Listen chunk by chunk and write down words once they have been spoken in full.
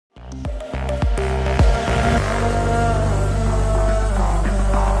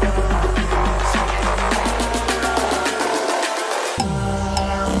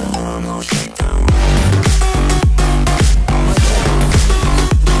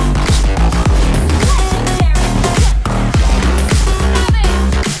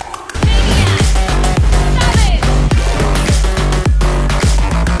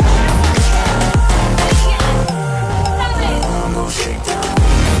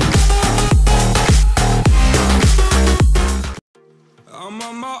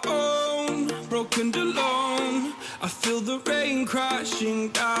broken alone. I feel the rain crashing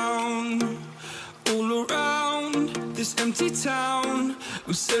down all around this empty town.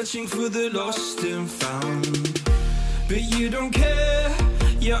 I'm searching for the lost and found, but you don't care,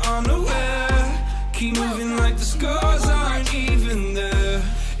 you're unaware. Keep moving like the scars aren't even there.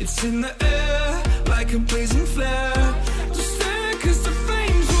 It's in the air like a blazing flare. Just stare, 'cause the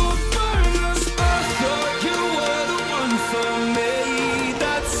flames will burn us. I thought you were the one for me.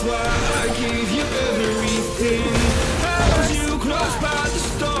 That's why I gave you everything. Held you close by the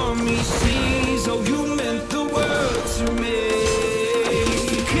stormy seas. Oh, you meant the world to me.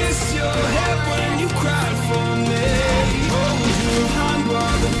 Kiss your head when you cried for me. Hold your hand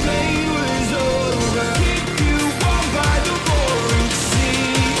while the pain was over. Keep you warm by the roaring sea.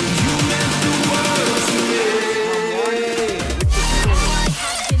 You meant the world to me.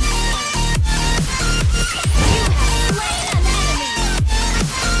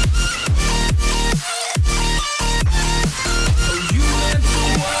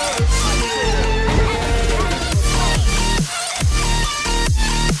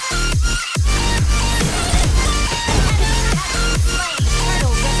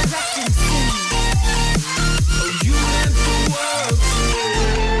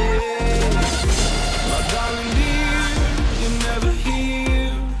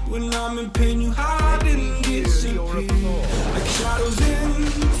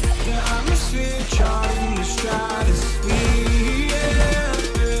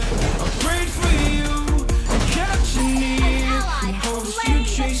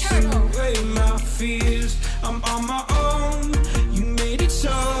 I'm on my own, you made it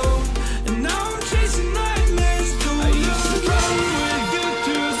so. And now I'm chasing nightmares too. I used to run with you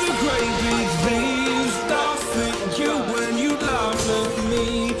through the great big waves, laugh at you when you laugh at me.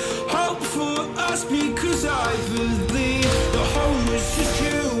 Hope for us because I believe the home is just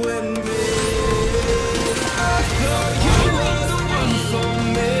you and me. I thought you were the one for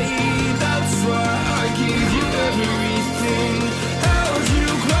me. That's why I gave you everything. Held you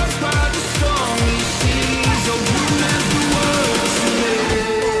close by the stormy seas. Oh, you meant the world to me.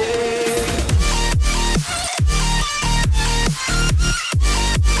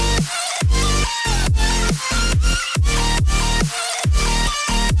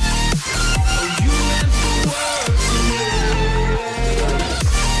 Oh, you meant the world to me.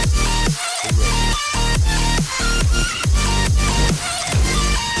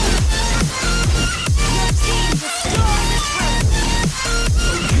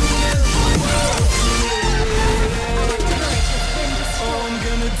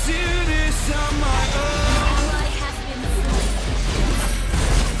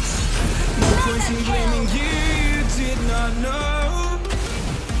 Blaming you, you did not know.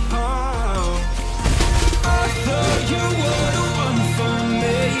 Oh, I thought you were the one for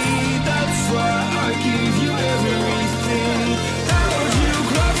me. That's why I gave you everything. Held you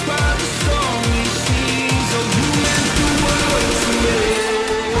close by the stormy seas. Oh, you meant the world to me.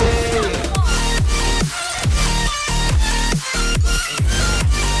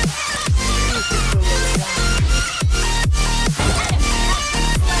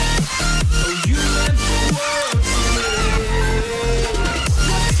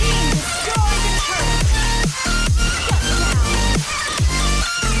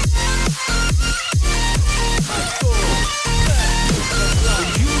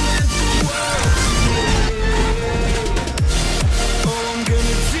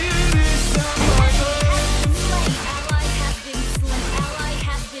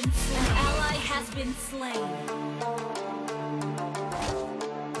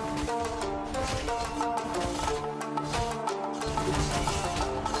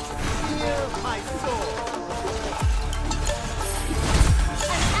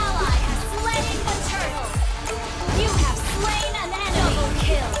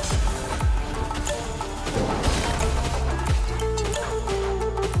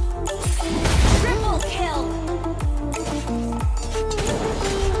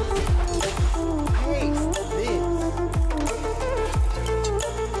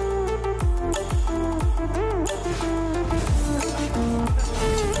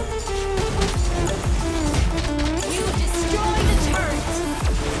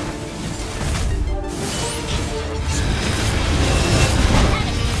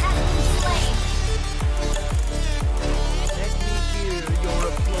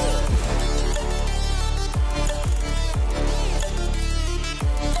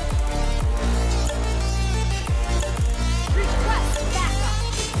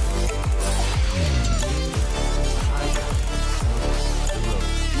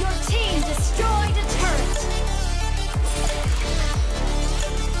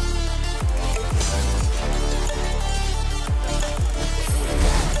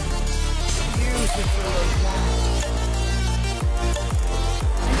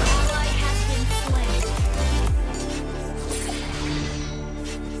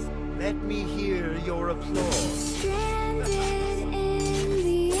 your applause. Stranded in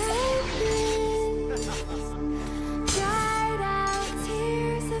the open, dried out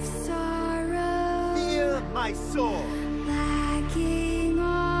tears of sorrow. Fear my sword. Lacking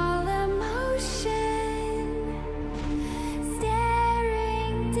all emotion,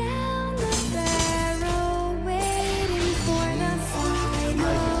 staring down the barrel, waiting for the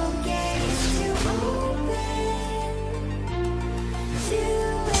final gate to open to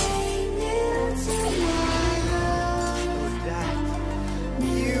a new tomorrow. That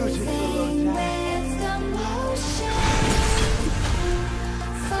Moving with the motion,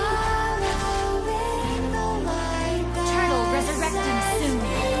 following the light that Turtle resurrecting soon.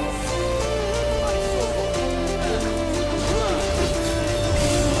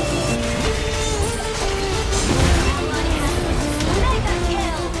 Mega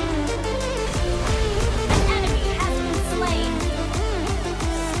kill! An enemy has been slain.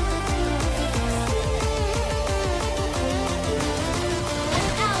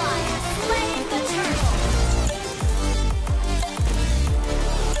 An ally has slain the turtle.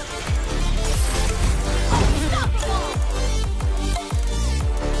 Unstoppable!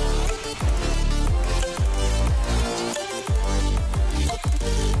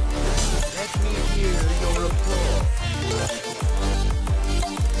 let me hear your applause.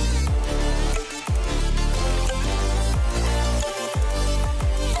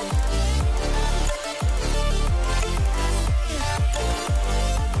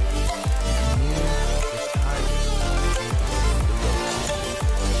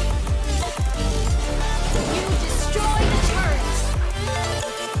 You destroy the turret.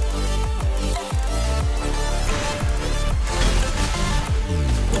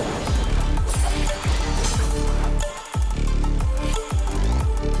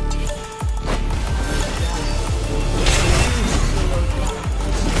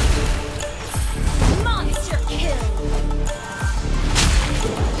 Monster kill.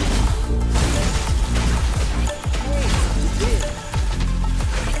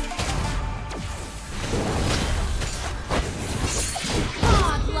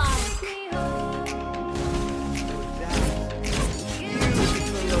 Godlike.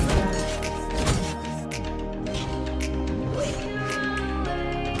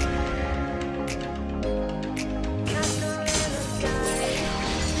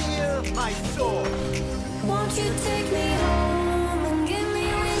 Fear my sword. Won't you take me home and give me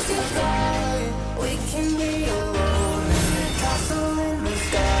wings to fly? We can be alone in a castle in the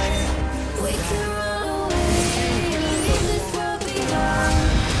sky. We can run away and leave this world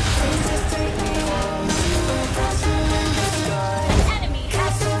behind. Please just take me home to a castle in the sky. An enemy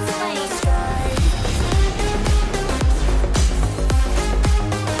has been slain.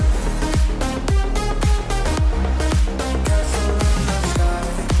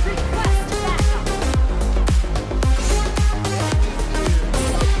 Request backup.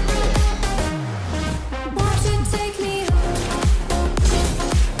 Won't you take me home?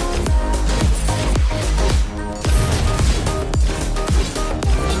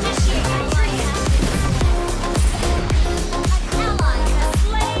 Initiate retreat. An ally has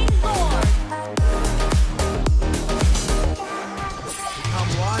slain Lord. Become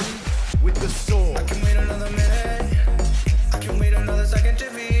one with the sword. Wait another minute. I can wait another second to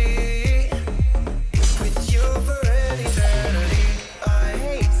be